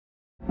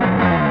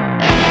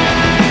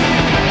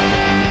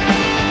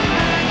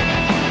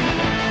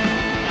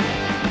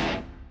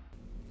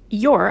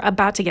you're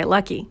about to get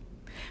lucky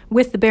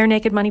with the Bare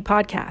Naked Money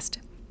Podcast,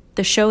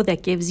 the show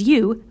that gives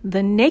you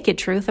the naked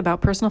truth about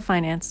personal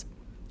finance,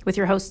 with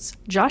your hosts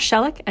Josh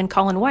Shellick and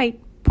Colin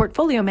White,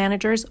 portfolio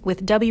managers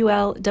with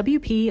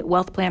WLWP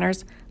Wealth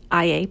Planners,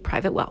 IA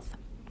Private Wealth.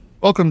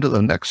 Welcome to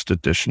the next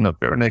edition of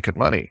Bare Naked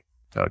Money.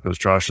 Because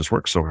Josh has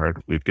worked so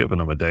hard, we've given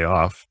him a day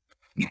off.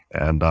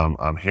 And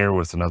I'm here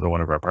with another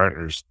one of our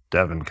partners,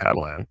 Devin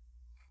Catalan.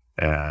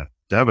 And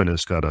Devin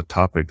has got a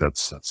topic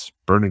that's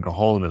burning a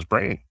hole in his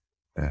brain.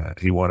 And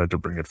he wanted to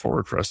bring it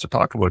forward for us to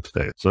talk about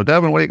today. So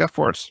Devin, what do you got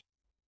for us?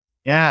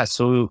 Yeah,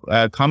 so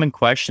a common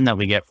question that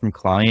we get from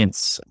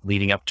clients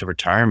leading up to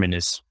retirement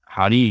is,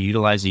 how do you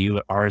utilize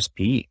a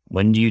RSP?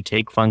 When do you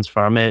take funds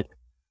from it?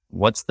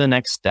 What's the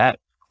next step?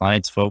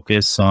 Clients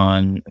focus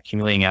on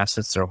accumulating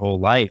assets their whole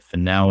life,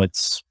 and now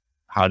it's,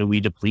 how do we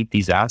deplete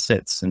these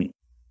assets? And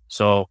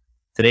so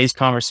today's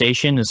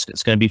conversation is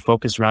going to be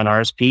focused around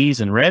RSPs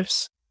and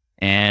RIFs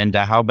and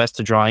how best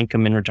to draw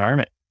income in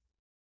retirement.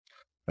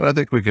 And I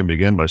think we can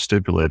begin by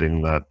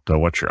stipulating that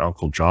what your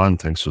Uncle John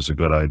thinks was a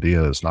good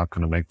idea is not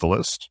going to make the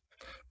list.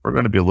 We're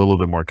going to be a little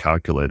bit more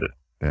calculated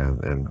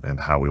in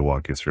how we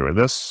walk you through it.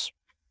 This,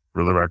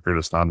 for the record,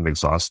 is not an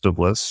exhaustive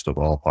list of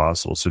all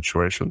possible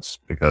situations,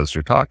 because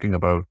you're talking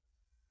about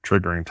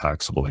triggering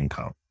taxable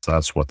income. So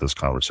that's what this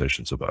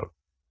conversation's about.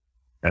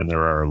 And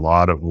there are a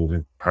lot of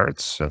moving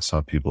parts, and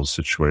some people's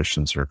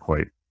situations are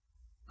quite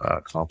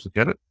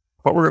complicated.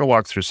 But we're going to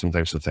walk through some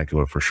things to think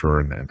about for sure,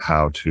 and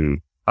how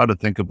to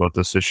think about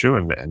this issue,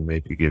 and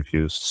maybe give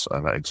you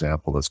an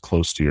example that's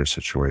close to your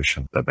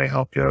situation that may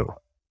help you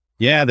out.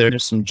 Yeah,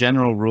 there's some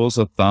general rules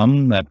of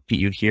thumb that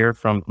you hear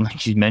from,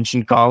 like you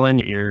mentioned, Colin,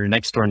 your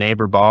next door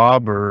neighbor,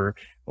 Bob, or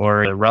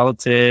a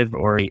relative,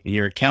 or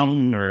your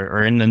accountant,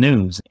 or in the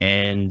news.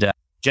 And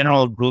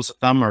general rules of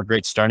thumb are a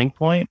great starting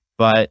point,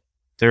 but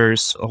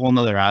there's a whole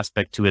nother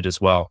aspect to it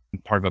as well,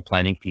 part of a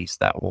planning piece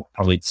that we'll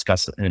probably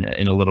discuss in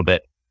a little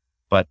bit.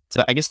 But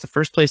I guess the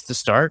first place to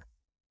start,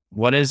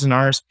 what is an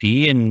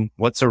RSP and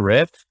what's a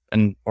RIF,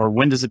 or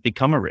when does it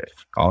become a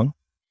RIF, Colin?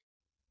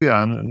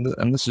 Yeah,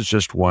 and this is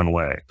just one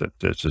way, that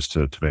just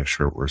to make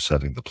sure we're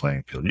setting the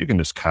playing field. You can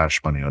just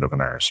cash money out of an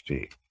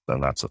RSP,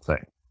 then that's a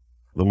thing.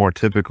 The more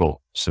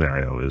typical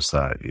scenario is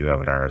that you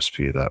have an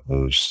RSP that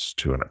moves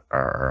to an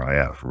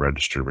RRIF,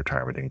 Registered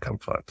Retirement Income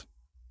Fund.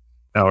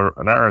 Now,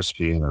 an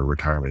RSP and a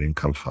retirement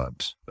income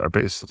fund are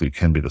basically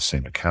can be the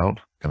same account,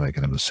 they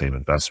can have the same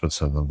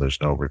investments in them. There's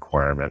no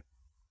requirement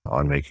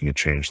on making a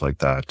change like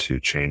that to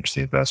change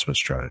the investment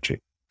strategy.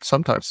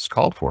 Sometimes it's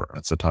called for.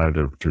 It's a time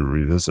to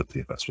revisit the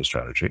investment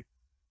strategy,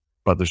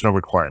 but there's no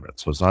requirement.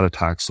 So it's not a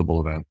taxable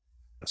event.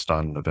 It's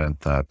not an event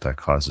that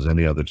causes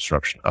any other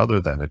disruption other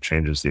than it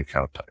changes the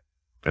account type.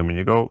 And when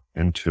you go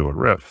into a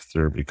RIF,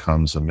 there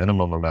becomes a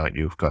minimum amount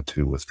you've got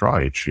to withdraw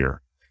each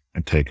year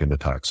and take into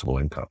taxable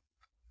income.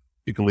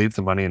 You can leave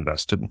the money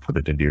invested and put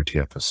it into your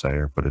TFSA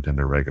or put it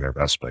into a regular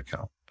investment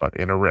account. But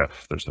in a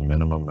RIF, there's a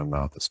minimum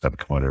amount that's got to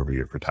come out every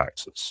year for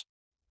taxes.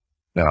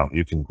 Now,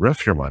 you can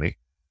RIF your money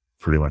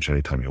pretty much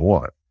anytime you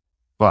want.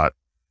 But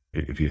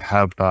if you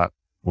have not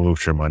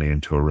moved your money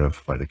into a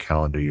RIF by the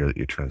calendar year that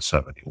you turn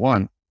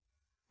 71,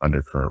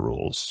 under current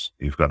rules,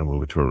 you've got to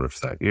move it to a RIF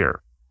that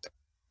year.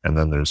 And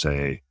then there's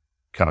a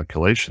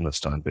calculation that's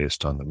done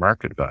based on the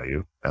market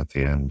value at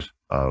the end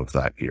of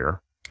that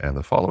year. And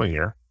the following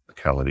year, the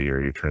calendar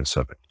year you turn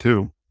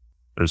 72,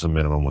 there's a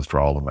minimum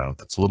withdrawal amount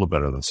that's a little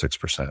better than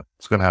 6%.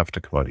 It's going to have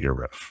to come out of your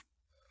RIF.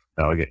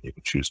 Now, again, you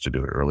can choose to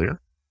do it earlier,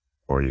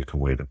 or you can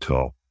wait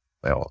until,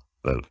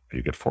 that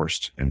you get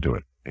forced into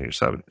it in your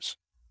 70s.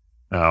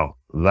 Now,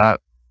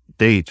 that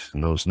date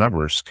and those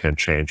numbers can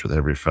change with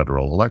every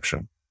federal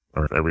election,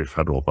 or every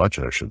federal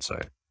budget, I should say.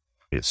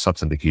 It's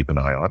something to keep an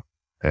eye on,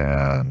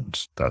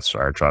 and that's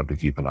our job, to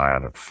keep an eye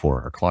on it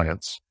for our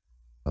clients.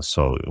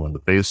 So when the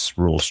base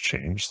rules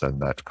change, then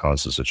that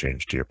causes a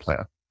change to your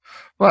plan.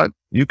 But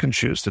you can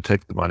choose to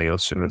take the money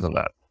out sooner than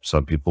that.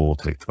 Some people will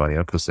take the money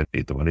out because they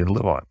need the money to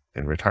live on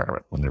in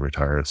retirement when they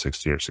retire at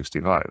 60 or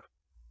 65.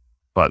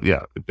 But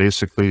yeah,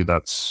 basically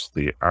that's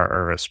the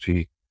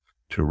RRSP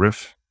to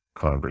RIF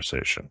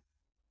conversation.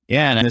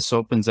 Yeah, and this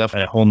opens up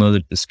a whole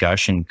nother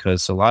discussion,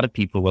 because a lot of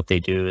people, what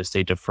they do is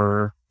they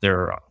defer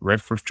their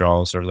RIF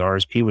withdrawals or the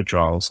RSP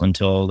withdrawals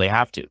until they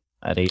have to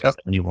at age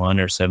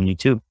 71 or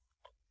 72.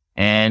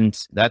 And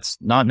that's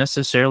not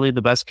necessarily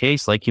the best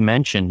case. Like you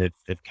mentioned,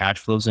 if cash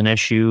flow is an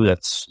issue,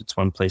 it's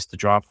one place to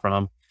draw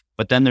from.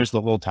 But then there's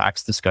the whole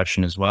tax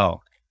discussion as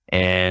well.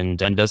 And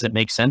does it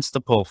make sense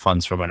to pull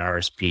funds from an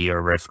RSP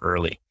or RIF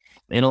early?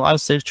 In a lot of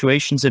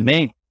situations, it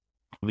may.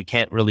 We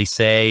can't really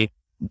say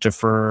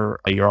defer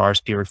your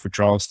RSP or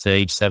withdrawals to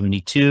age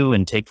 72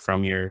 and take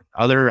from your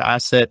other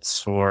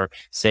assets, or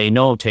say,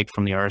 no, take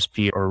from the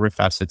RSP or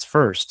RIF assets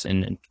first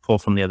and pull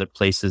from the other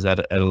places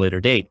at a later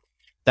date.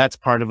 That's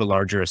part of a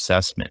larger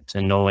assessment,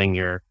 and knowing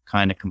your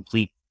kind of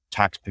complete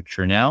tax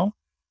picture now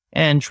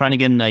and trying to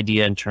get an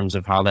idea in terms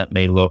of how that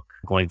may look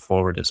going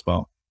forward as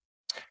well.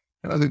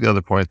 And I think the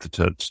other point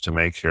to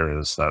make here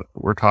is that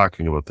we're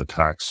talking about the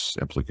tax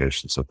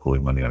implications of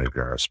pulling money out of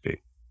your RSP,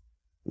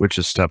 which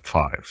is step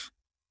 5.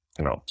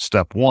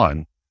 step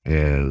one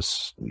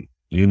is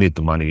you need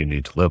the money you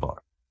need to live on.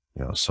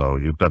 So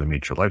you've got to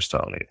meet your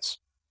lifestyle needs.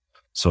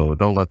 So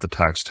don't let the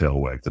tax tail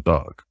wag the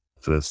dog.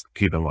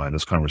 Keep in mind,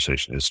 this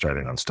conversation is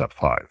starting on step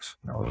 5.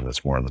 And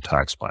it's more on the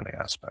tax planning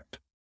aspect.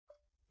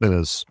 Then,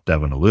 as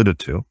Devin alluded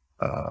to,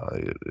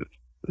 a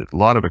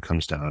lot of it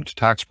comes down to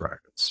tax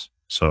brackets.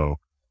 So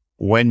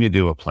when you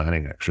do a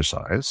planning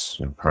exercise,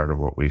 and part of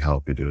what we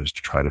help you do is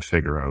to try to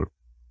figure out,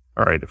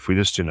 all right, if we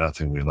just do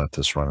nothing, we let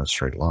this run a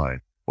straight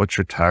line, what's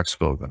your tax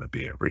bill going to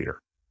be every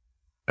year?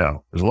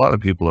 Now, there's a lot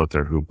of people out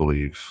there who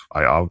believe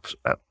I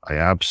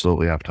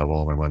absolutely have to have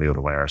all my money out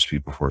of my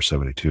RSP before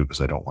 72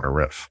 because I don't want to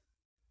riff.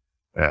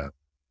 And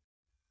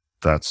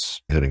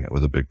that's hitting it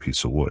with a big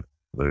piece of wood.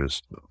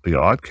 There's the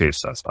odd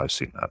case that I've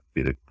seen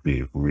that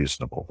be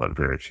reasonable, but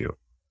very few.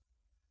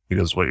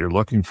 Because what you're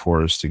looking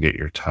for is to get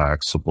your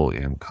taxable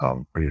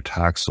income or your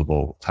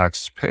taxable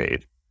taxes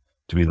paid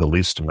to be the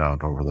least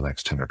amount over the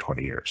next 10 or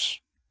 20 years.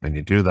 And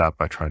you do that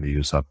by trying to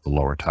use up the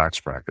lower tax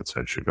brackets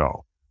as you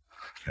go.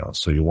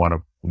 So you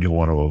want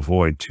to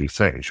avoid two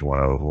things. You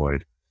want to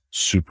avoid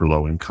super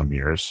low income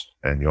years,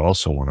 and you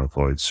also want to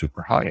avoid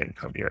super high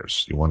income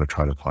years. You want to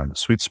try to find the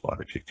sweet spot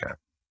if you can.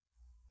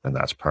 And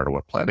that's part of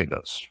what planning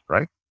does,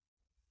 right?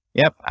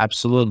 Yep,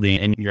 absolutely.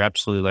 And you're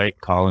absolutely right,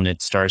 Colin.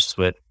 It starts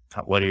with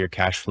what are your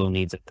cash flow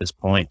needs at this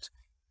point?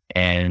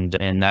 And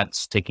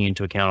that's taking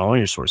into account all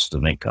your sources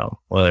of income,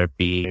 whether it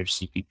be your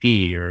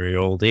CPP or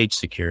your old age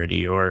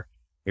security or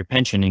your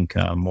pension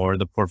income or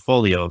the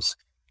portfolios.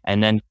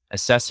 And then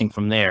assessing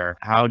from there,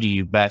 how do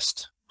you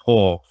best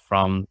pull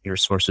from your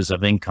sources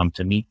of income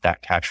to meet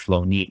that cash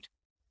flow need?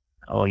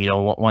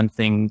 One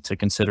thing to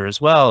consider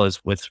as well is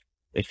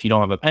if you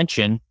don't have a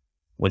pension,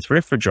 with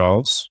RIF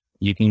withdrawals,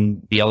 you can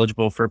be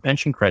eligible for a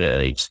pension credit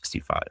at age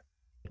 65.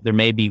 There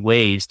may be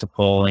ways to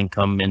pull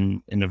income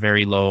in a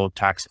very low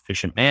tax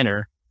efficient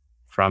manner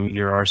from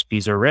your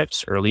RSPs or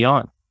RIFs early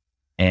on.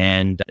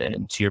 And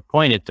to your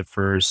point, it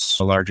defers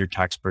a larger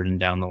tax burden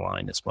down the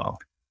line as well.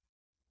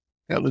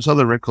 Yeah, there's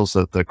other wrinkles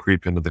that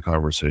creep into the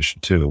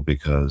conversation too,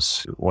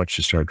 because once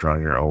you start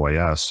drawing your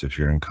OAS, if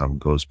your income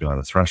goes beyond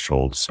a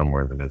threshold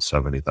somewhere in the mid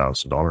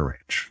 $70,000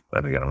 range,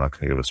 and again, I'm not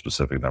going to give a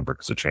specific number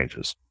because it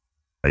changes,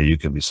 you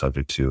can be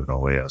subject to an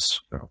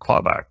OAS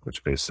clawback,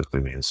 which basically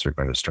means they're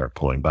going to start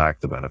pulling back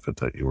the benefit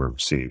that you were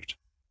received.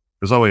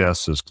 Because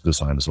OAS is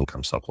designed as an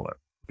income supplement.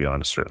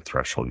 Beyond a certain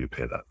threshold, you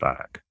pay that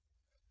back.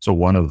 So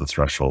one of the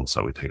thresholds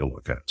that we take a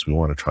look at is we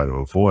want to try to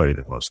avoid,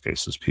 in most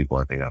cases, people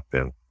ending up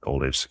in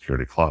old age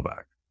security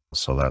clawback.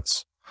 So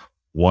that's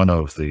one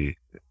of the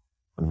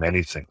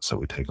many things that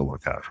we take a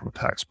look at from a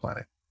tax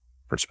planning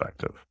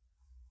perspective.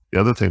 The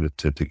other thing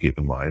to keep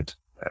in mind,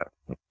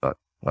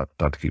 not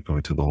to keep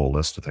going through the whole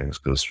list of things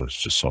because there's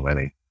just so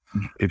many.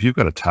 If you've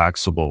got a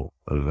taxable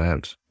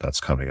event that's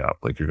coming up,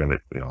 like you're going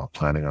to,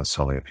 planning on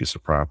selling a piece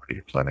of property,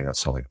 you're planning on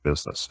selling a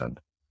business,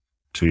 and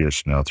 2 years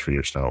from now, 3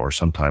 years from now, or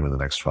sometime in the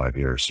next 5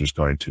 years, there's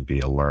going to be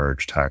a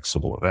large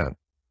taxable event,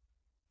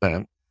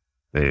 then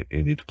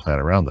you need to plan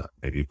around that.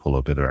 Maybe you pull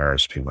a bit of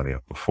RSP money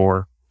up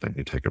before, then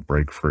you take a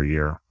break for a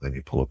year, then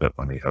you pull a bit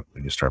money up,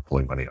 and you start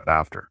pulling money out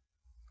after.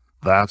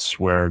 That's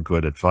where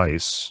good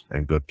advice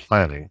and good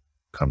planning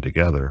come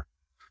together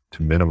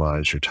to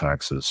minimize your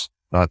taxes,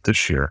 not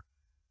this year,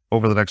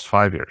 over the next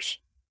 5 years.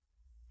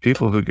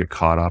 People who get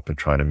caught up in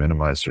trying to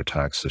minimize their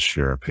tax this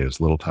year and pay as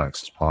little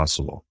tax as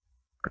possible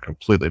are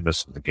completely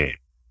missing the game.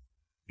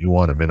 You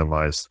want to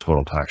minimize the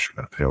total tax you're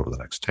going to pay over the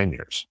next 10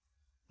 years,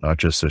 not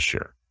just this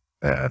year.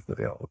 And,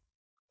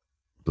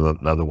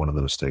 another one of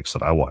the mistakes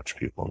that I watch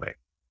people make.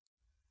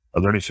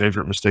 Are there any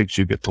favorite mistakes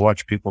you get to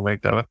watch people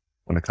make, Devin,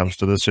 when it comes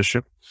to this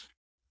issue?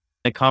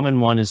 A common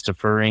one is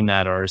deferring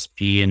that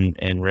RSP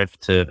and RIF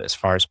to as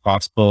far as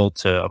possible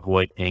to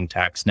avoid paying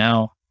tax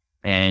now.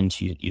 And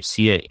you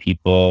see it,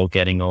 people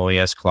getting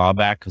OAS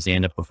clawback because they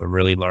end up with a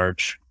really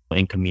large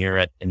income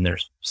year in their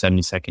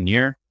 72nd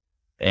year.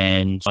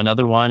 And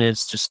another one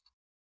is just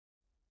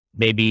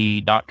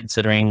maybe not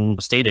considering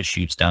state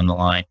issues down the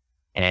line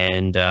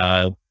and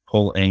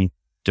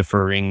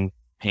deferring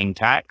paying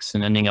tax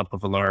and ending up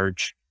with a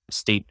large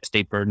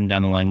state burden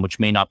down the line, which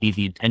may not be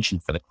the intention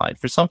for the client.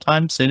 For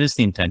sometimes it is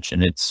the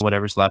intention. It's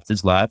whatever's left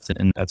is left,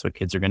 and that's what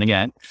kids are going to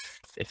get.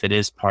 If it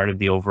is part of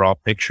the overall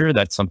picture,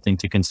 that's something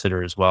to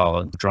consider as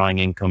well. Drawing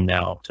income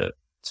now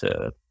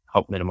to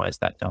help minimize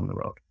that down the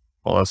road.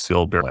 Well, that's the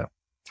old bear plan.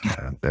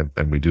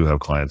 And we do have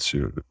clients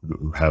who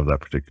have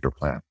that particular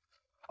plan.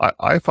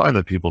 I find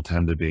that people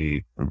tend to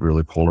be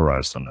really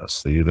polarized on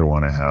this. They either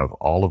want to have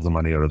all of the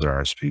money out of their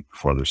RSP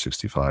before they're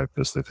 65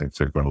 because they think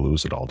they're going to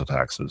lose it all to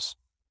taxes,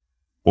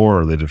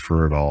 or they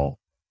defer it all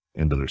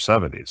into their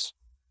 70s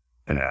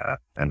and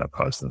end up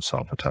causing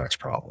themselves a tax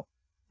problem.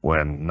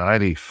 When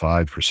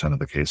 95% of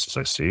the cases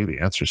I see, the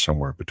answer is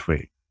somewhere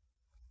between.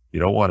 You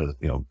don't want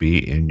to,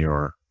 be in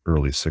your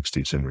early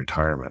 60s in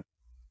retirement,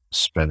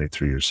 spending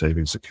through your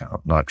savings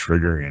account, not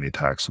triggering any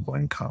taxable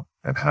income,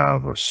 and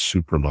have a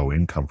super low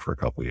income for a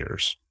couple of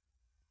years,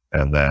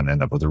 and then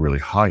end up with a really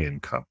high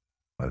income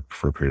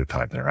for a period of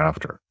time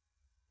thereafter.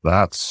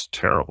 That's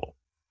terrible.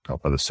 Now,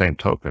 by the same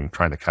token,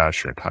 trying to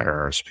cash your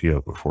entire RSP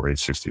out before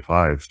age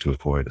 65 to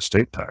avoid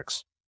estate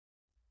tax.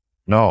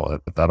 No,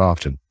 that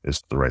often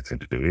isn't the right thing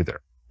to do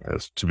either.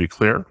 As to be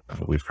clear,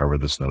 we've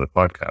covered this in other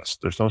podcasts.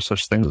 There's no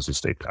such thing as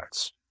estate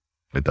tax.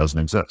 It doesn't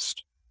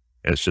exist.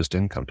 It's just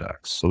income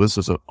tax. So this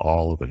isn't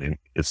all of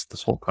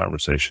this whole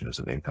conversation is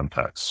an income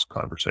tax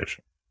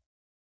conversation.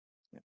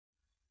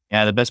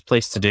 Yeah, the best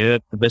place to do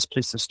it, the best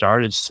place to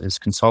start is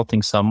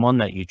consulting someone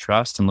that you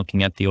trust and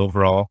looking at the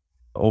overall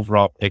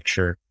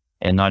picture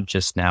and not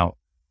just now,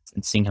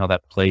 and seeing how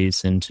that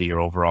plays into your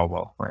overall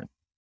wealth plan.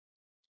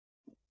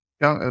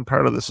 Yeah, and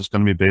part of this is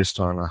going to be based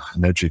on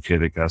an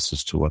educated guess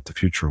as to what the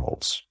future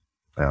holds.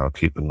 Now,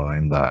 keep in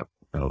mind that,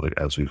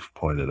 as we've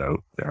pointed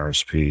out, the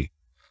RSP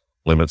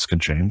limits can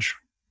change.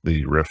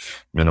 The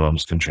RIF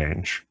minimums can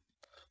change.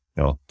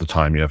 The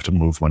time you have to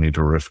move money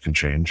to RIF can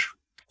change.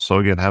 So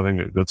again, having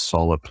a good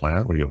solid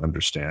plan where you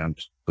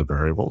understand the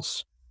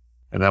variables.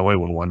 And that way,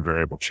 when one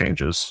variable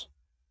changes,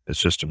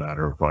 it's just a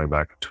matter of going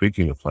back and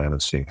tweaking the plan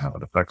and seeing how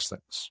it affects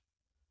things.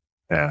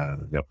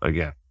 And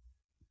again,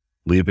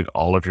 leaving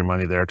all of your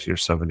money there to your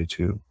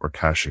 72 or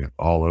cashing it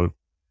all out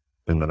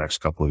in the next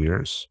couple of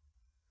years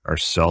are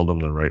seldom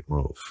the right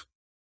move.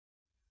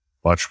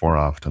 Much more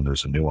often,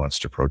 there's a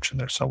nuanced approach in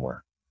there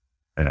somewhere.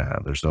 And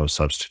there's no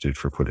substitute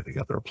for putting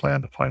together a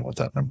plan to find what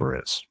that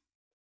number is.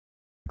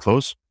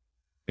 Close?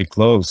 We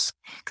close.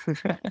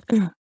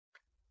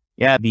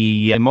 Yeah,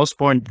 the most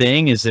important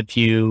thing is if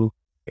you're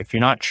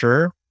not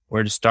sure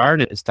where to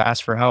start, is to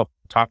ask for help.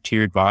 Talk to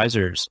your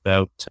advisors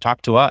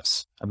talk to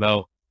us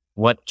about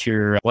what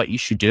you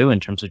should do in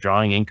terms of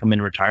drawing income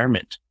in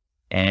retirement.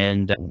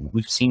 And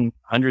we've seen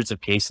hundreds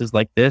of cases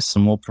like this,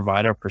 and we'll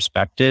provide our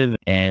perspective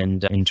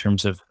and in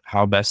terms of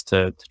how best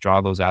to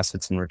draw those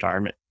assets in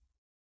retirement.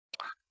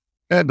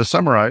 And to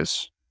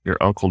summarize, your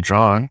Uncle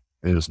John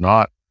is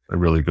not a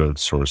really good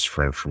source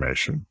for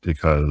information,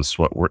 because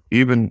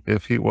even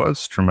if he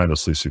was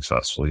tremendously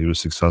successful, he was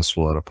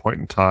successful at a point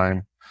in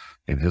time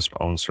in his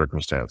own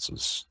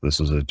circumstances. This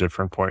is a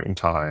different point in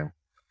time.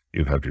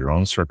 You have your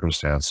own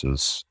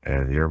circumstances,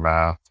 and your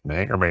math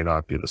may or may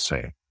not be the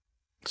same.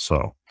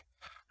 So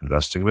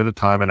investing a bit of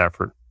time and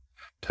effort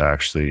to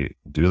actually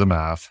do the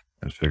math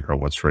and figure out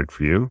what's right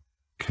for you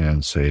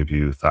can save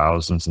you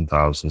thousands and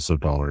thousands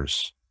of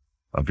dollars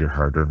of your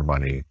hard-earned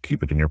money.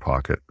 Keep it in your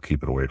pocket,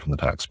 keep it away from the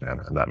tax man,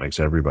 and that makes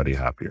everybody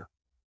happier.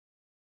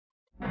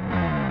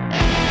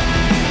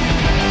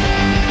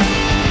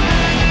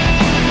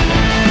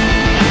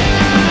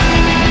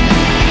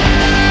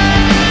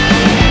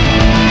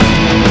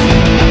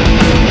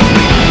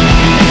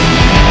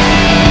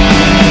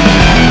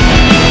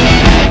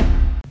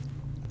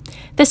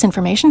 This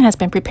information has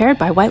been prepared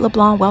by White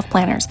LeBlanc Wealth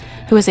Planners,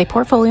 who is a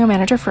portfolio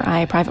manager for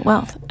IA Private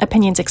Wealth.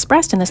 Opinions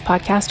expressed in this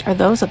podcast are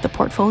those of the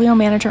portfolio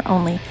manager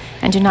only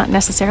and do not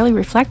necessarily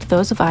reflect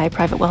those of IA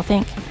Private Wealth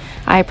Inc.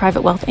 IA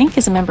Private Wealth Inc.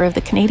 is a member of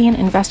the Canadian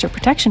Investor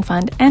Protection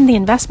Fund and the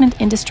Investment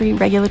Industry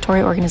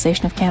Regulatory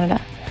Organization of Canada.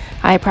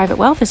 IA Private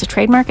Wealth is a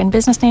trademark and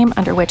business name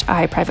under which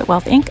IA Private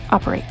Wealth Inc.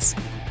 operates.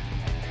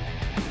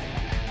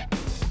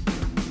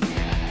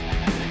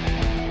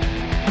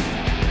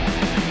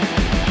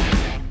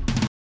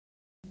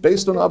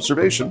 Based on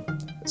observation,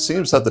 it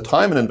seems that the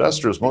time an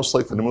investor is most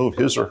likely to move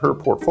his or her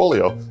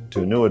portfolio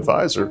to a new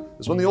advisor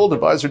is when the old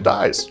advisor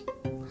dies.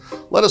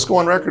 Let us go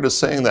on record as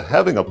saying that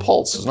having a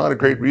pulse is not a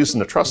great reason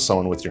to trust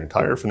someone with your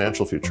entire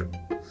financial future.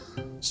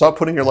 Stop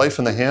putting your life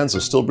in the hands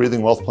of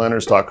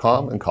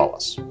stillbreathingwealthplanners.com and call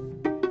us.